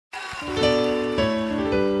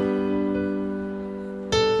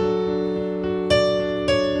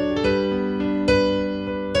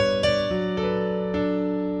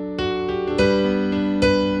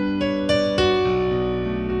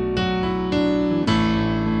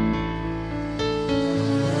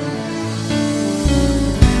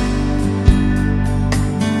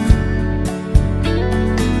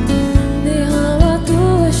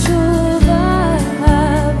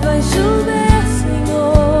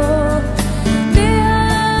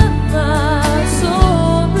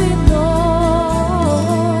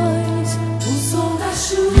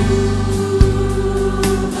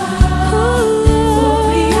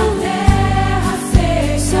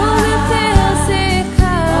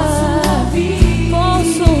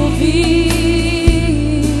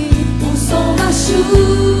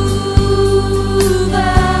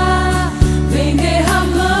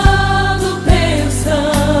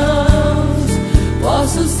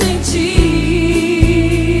sentir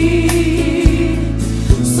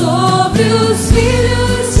sobre os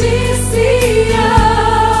filhos de Sião,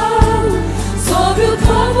 sobre o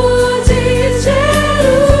povo de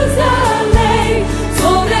Jerusalém,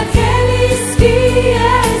 sobre aqueles que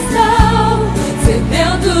estão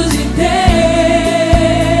sedentos de Deus,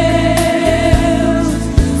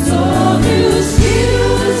 sobre os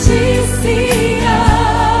filhos de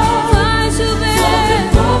Sião, vai chover sobre o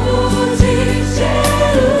povo de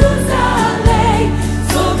Jerusalém,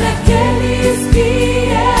 sobre aqueles que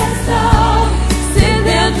estão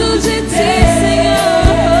sedentos de Deus.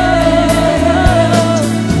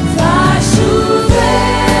 Vai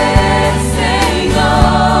chover,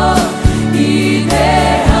 Senhor, e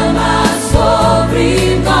derrama sobre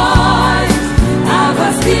nós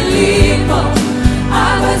águas que limpam,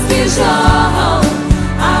 águas que jorram,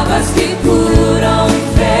 águas que curam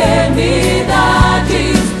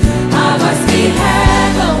enfermidades, águas que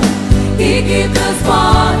regam e que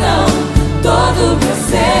transbordam todo o meu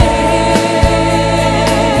ser.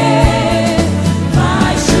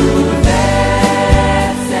 Vai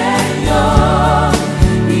chover, Senhor,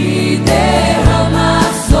 e derrama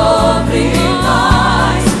sobre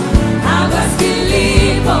nós águas que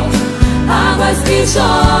limpam, águas que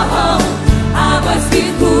jorram, águas que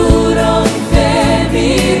curam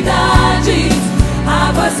enfermidades,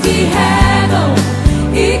 águas que regam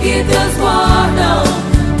e que transbordam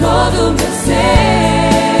todo o meu ser.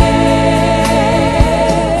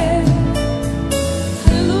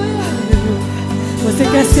 Aleluia. Você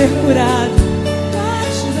quer ser curado?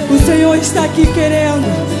 O Senhor está aqui querendo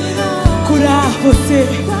curar você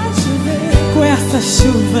com essa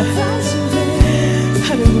chuva.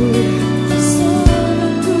 Aleluia.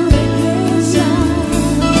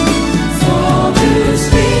 Sobre os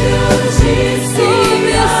filhos de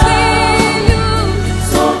Sião,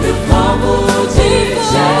 sobre o povo de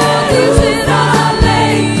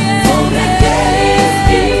Jerusalém, sobre aqueles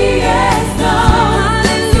que estão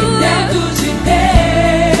sedentos de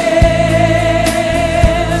Deus,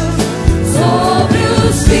 sobre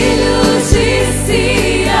os filhos de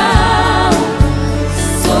Sião,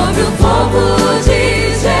 sobre o povo de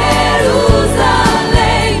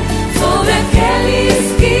Jerusalém, sobre aqueles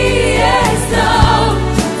que estão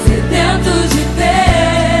sedentos de Deus.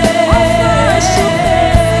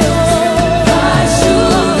 Vai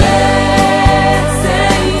chover,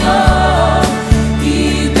 Senhor, e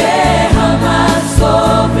derrama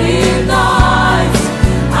sobre nós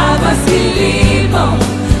águas que limpam,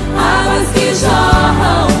 águas que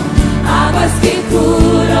jorram, águas que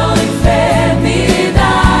curam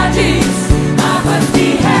enfermidades, águas que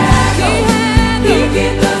regam e que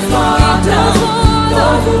transbordam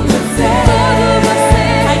todo o meu ser.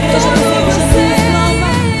 A igreja do Senhor Jesus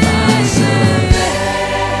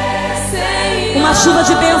Uma chuva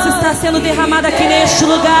de bênção está sendo derramada aqui neste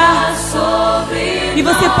lugar. E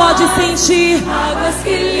você pode sentir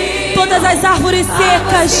todas as árvores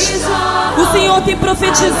secas. O Senhor tem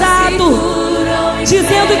profetizado,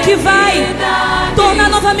 dizendo que vai tornar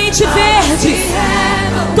novamente verdes.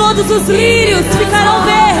 Todos os lírios ficarão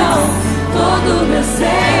verdes. todo o meu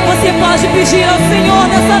ser. Você pode pedir ao Senhor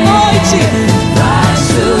nessa noite. Vai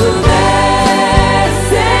chover.